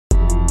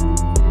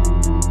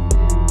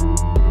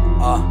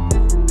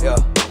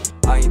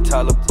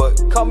Tyler, but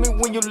call me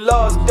when you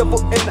lost. Devil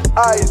in the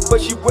eyes,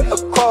 but she went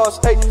across.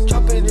 Hey,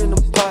 drop it in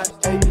the pot.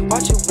 Hey,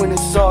 watch it when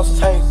it's sauce.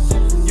 Hey,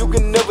 you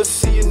can never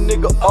see a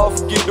nigga off.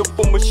 Get up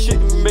on my shit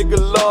and make a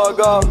log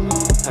off.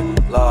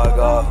 Log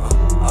off,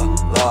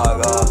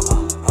 log off,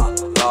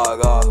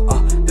 log off.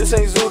 This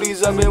ain't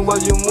Zooties, I've been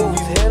watching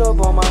movies. Head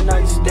up on my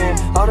nightstand,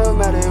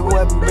 automatic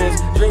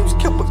weapons. Dreams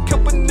keep a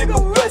nigga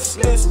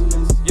restless.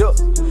 Yup,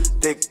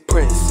 Dick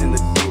Prince in the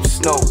deep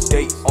snow.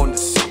 Date on the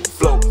sea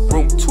float.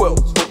 Room 12,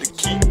 but the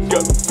key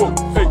got the phone.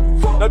 Hey,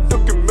 now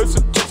ducking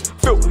messages.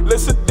 Felt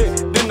lesser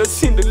then I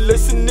seen the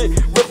lesson in.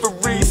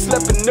 Referee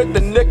slapping at the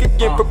neck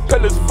again.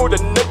 Propellers for the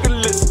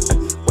necklace.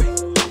 Wait,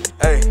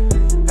 hey,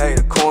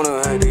 the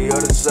corner, hey, the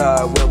other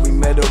side where we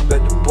met up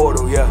at the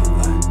portal, yeah.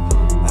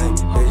 Hey,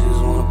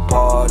 bitches wanna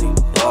party,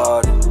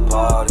 party,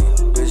 party.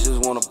 Bitches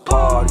wanna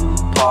party,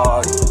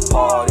 party,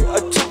 party. I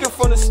took it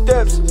from the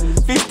steps,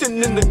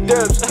 feasting in the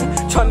depths,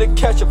 trying to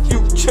catch a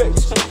few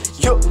checks.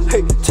 Yo,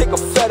 hey, take a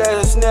fat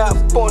ass nap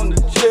on the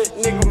jet.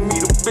 Nigga,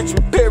 meet a bitch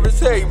in Paris.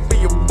 Hey,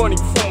 be a bunny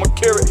for my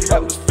carrot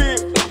atmosphere.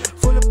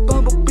 Full of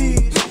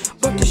bumblebees,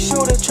 but the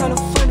shoulder trying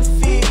to find the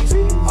fees.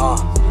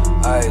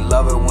 I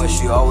love it when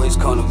she always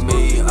come to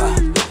me.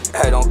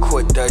 Hey, don't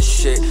quit that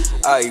shit.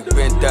 I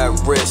bent that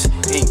wrist,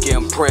 ink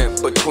and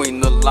print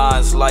between the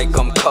lines like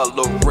I'm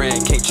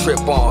coloring. Can't trip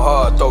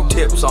on her, throw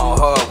tips on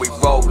her. We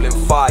rollin'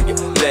 fire,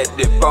 let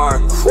it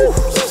burn.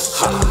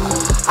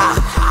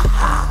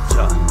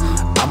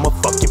 I'm a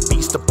fucking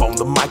beast up on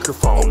the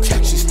microphone.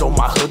 She stole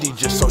my hoodie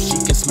just so she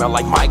can smell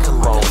like my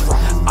cologne.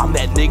 I'm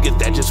that nigga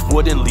that just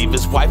wouldn't leave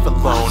his wife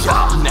alone.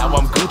 Now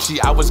I'm Gucci,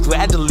 I was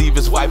glad to leave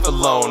his wife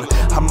alone.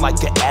 I'm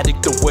like an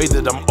addict the way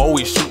that I'm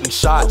always shooting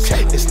shots.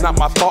 It's not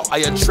my fault I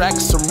attract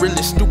some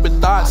really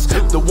stupid thoughts.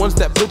 The ones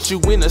that put you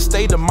in a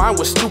state of mind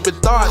with stupid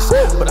thoughts.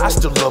 But I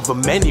still love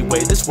them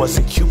anyway, this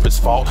wasn't Cupid's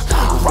fault.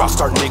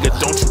 Rockstar nigga,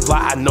 don't you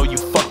lie, I know you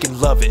fucking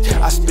love it.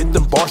 I spit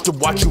them bars to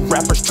watch you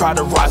rappers try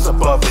to rise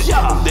above it.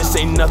 This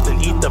ain't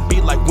nothing, eat the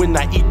beat like when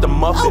I eat the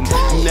muffin.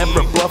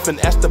 Never bluffing,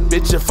 ask the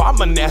bitch if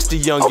I'm a nasty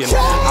youngin'.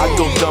 I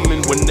go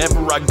dumbin'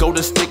 whenever I go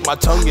to stick my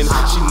tongue in.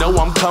 She know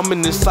I'm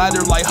coming inside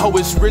her like, ho,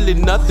 it's really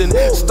nothing.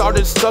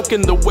 Started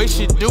sucking the way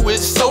she do it,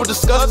 so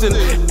disgusting.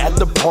 At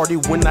the party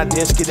when I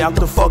dance, get out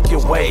the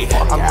fucking way.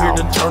 I'm here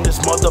to turn this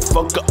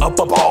motherfucker up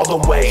all the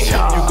way.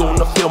 You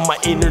gonna feel my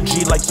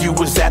energy like you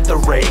was at the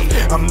rave.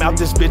 I'm out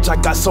this bitch, I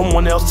got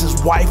someone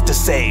else's wife to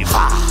save.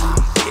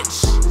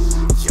 Bitch,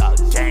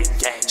 gang,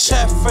 gang.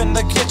 Chef in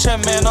the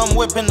kitchen, man, I'm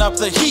whipping up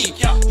the heat.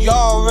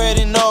 Y'all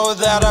already know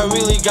that I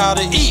really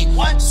gotta eat.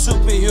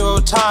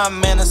 Superhero time,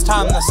 man, it's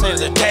time to save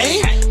the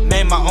day.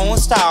 Made my own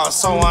style,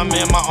 so I'm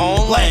in my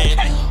own lane.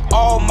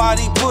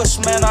 Almighty push,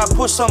 man, I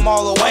push them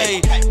all the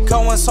way.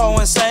 Going so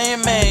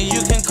insane, man,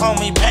 you can call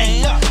me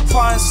pain.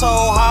 Flying so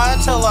high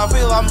till I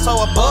feel I'm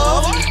so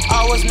above.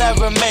 I was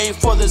never made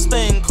for this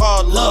thing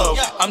called love.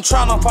 I'm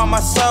trying to find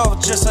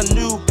myself just a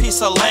new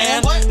piece of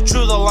land.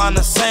 Drew the line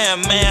of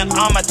sand, man,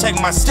 I'ma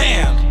take my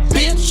stand.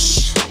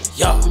 Bitch,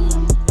 yeah.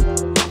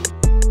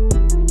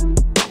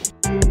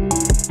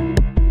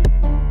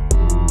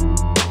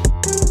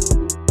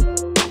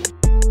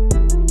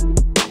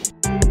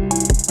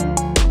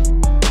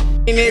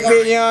 This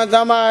video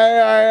on my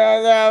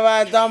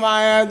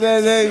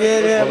get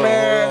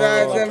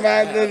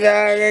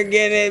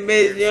it,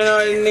 bitch. You know,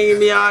 this nigga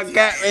be all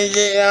cat and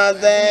shit, you know what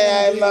I'm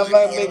saying?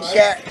 Motherfucker big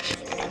cat.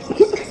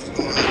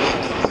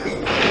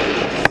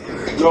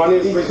 No, I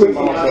need to be quick,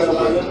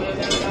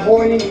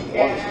 boy.